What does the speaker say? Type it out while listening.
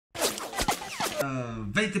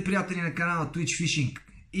Вейте, приятели на канала Twitch Fishing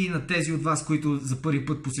и на тези от вас, които за първи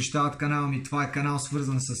път посещават канала ми. Това е канал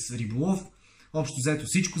свързан с риболов. Общо взето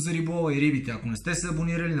всичко за риболова и рибите. Ако не сте се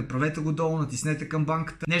абонирали, направете го долу, натиснете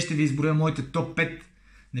камбанката. Днес ще ви изброя моите топ 5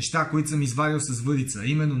 неща, които съм извадил с въдица.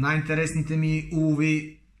 Именно най-интересните ми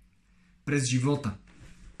улови през живота.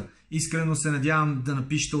 Искрено се надявам да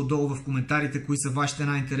напишете отдолу в коментарите кои са вашите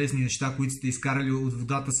най-интересни неща, които сте изкарали от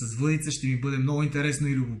водата с въдица. Ще ми бъде много интересно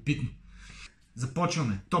и любопитно.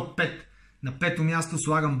 Започваме. Топ 5. На пето място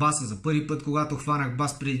слагам баса. За първи път, когато хванах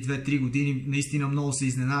бас преди 2-3 години, наистина много се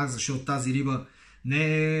изненадах, защото тази риба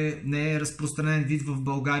не е разпространен вид в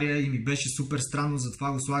България и ми беше супер странно,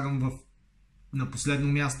 затова го слагам на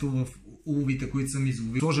последно място в уловите, които съм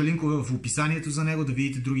изловил. Сложа линкове в описанието за него да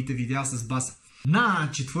видите другите видеа с баса. На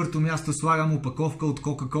четвърто място слагам опаковка от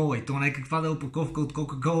Кока-Кола. И то не е каква да е опаковка от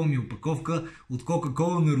Кока-Кола, ми опаковка от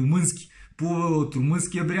Кока-Кола на румънски. Плувала от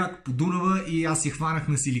румънския бряг по Дунава и аз я хванах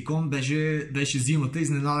на силикон. Беше зимата.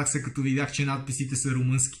 Изненадах се, като видях, че надписите са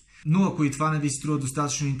румънски. Но ако и това не ви струва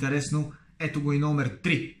достатъчно интересно, ето го и номер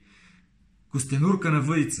 3. Костенурка на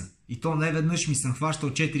въдица. И то не веднъж ми съм хващал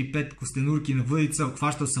 4-5 костенурки на въдица.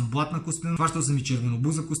 Хващал съм блатна костенурка, хващал съм и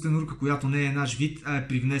червенобуза костенурка, която не е наш вид, а е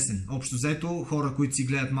привнесен. Общо взето, хора, които си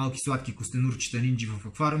гледат малки сладки костенурчета нинджи в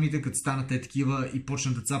аквариумите, като станат такива и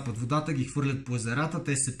почнат да цапат водата, ги хвърлят по езерата,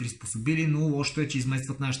 те са се приспособили, но лошото е, че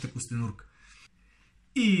изместват нашата костенурка.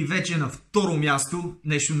 И вече на второ място,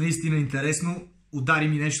 нещо наистина интересно, удари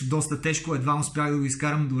ми нещо доста тежко, едва успях да го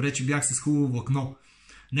изкарам, добре, че бях с хубаво влакно.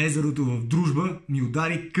 На езерото в Дружба ми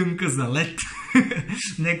удари кънка за лед.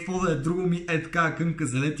 Не какво да е друго, ми е така кънка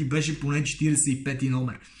за лед и беше поне 45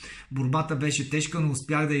 номер. Борбата беше тежка, но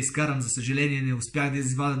успях да я изкарам. За съжаление не успях да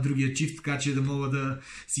извада другия чифт, така че да мога да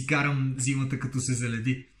си карам зимата като се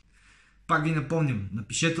заледи. Пак ви напомням,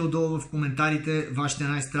 напишете отдолу в коментарите вашите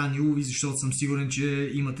най-странни улови, защото съм сигурен,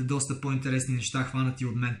 че имате доста по-интересни неща хванати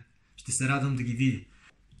от мен. Ще се радвам да ги видя.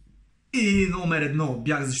 И номер 1.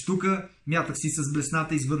 Бях за щука, мятах си с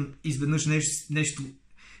блесната,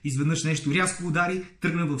 изведнъж нещо рязко удари,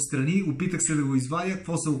 тръгна в страни, опитах се да го извадя.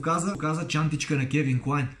 Какво се оказа? Оказа чантичка на Кевин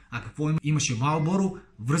Клайн. А какво има? Имаше Малборо,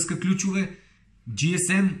 връзка ключове,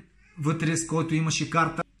 GSM, вътре с който имаше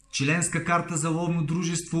карта, членска карта за ловно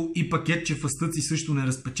дружество и пакетче фастъци също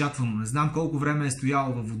неразпечатвано. Не знам колко време е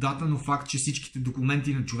стояло във водата, но факт, че всичките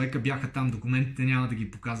документи на човека бяха там. Документите няма да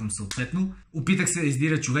ги показвам съответно. Опитах се да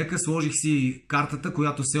издира човека, сложих си картата,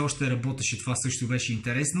 която все още работеше. Това също беше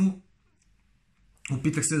интересно.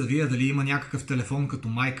 Опитах се да видя дали има някакъв телефон като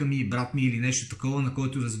майка ми, брат ми или нещо такова, на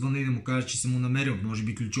който да звънна и да му кажа, че съм му намерил. Може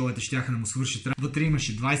би ключовете щяха да му свършат. Вътре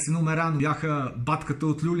имаше 20 номера, но бяха батката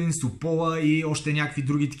от люлин, сопола и още някакви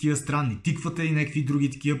други такива странни. Тиквата и някакви други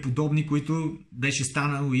такива подобни, които беше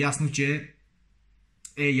станало ясно, че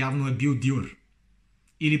явно е бил дилър.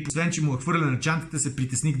 Или освен, че му е хвърля на чантите, се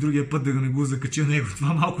притесних другия път да не го закача него.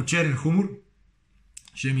 Това малко черен хумор.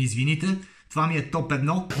 Ще ми извините. Това ми е топ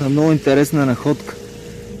 1. Много интересна находка.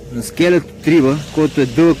 На скелет от риба, който е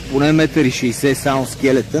дълъг поне 1,60 м само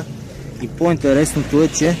скелета. И по-интересното е,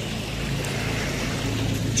 че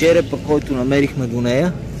черепа, който намерихме до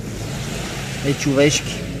нея, е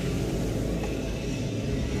човешки.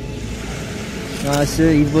 Това са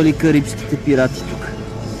идвали карибските пирати тук.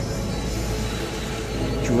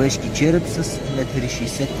 Човешки череп с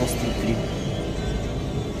 1,60 м кости от риба.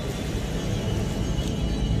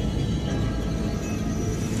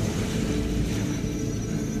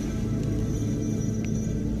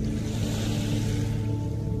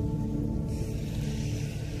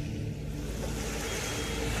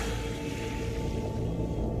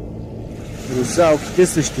 Русалките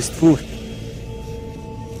съществуват.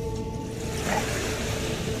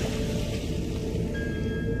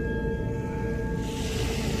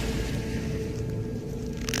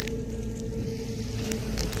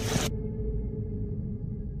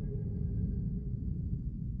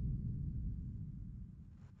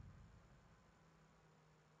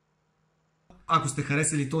 Ако сте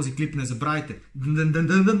харесали този клип, не забравяйте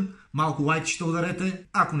малко лайк ще ударете.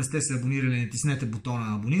 Ако не сте се абонирали, натиснете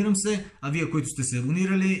бутона абонирам се. А вие, които сте се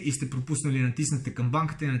абонирали и сте пропуснали, натиснете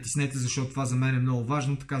камбанката и натиснете, защото това за мен е много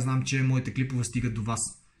важно. Така знам, че моите клипове стигат до вас.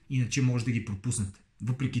 Иначе може да ги пропуснете.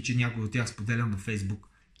 Въпреки, че някой от тях споделям на Facebook.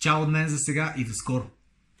 Чао от мен за сега и до скоро!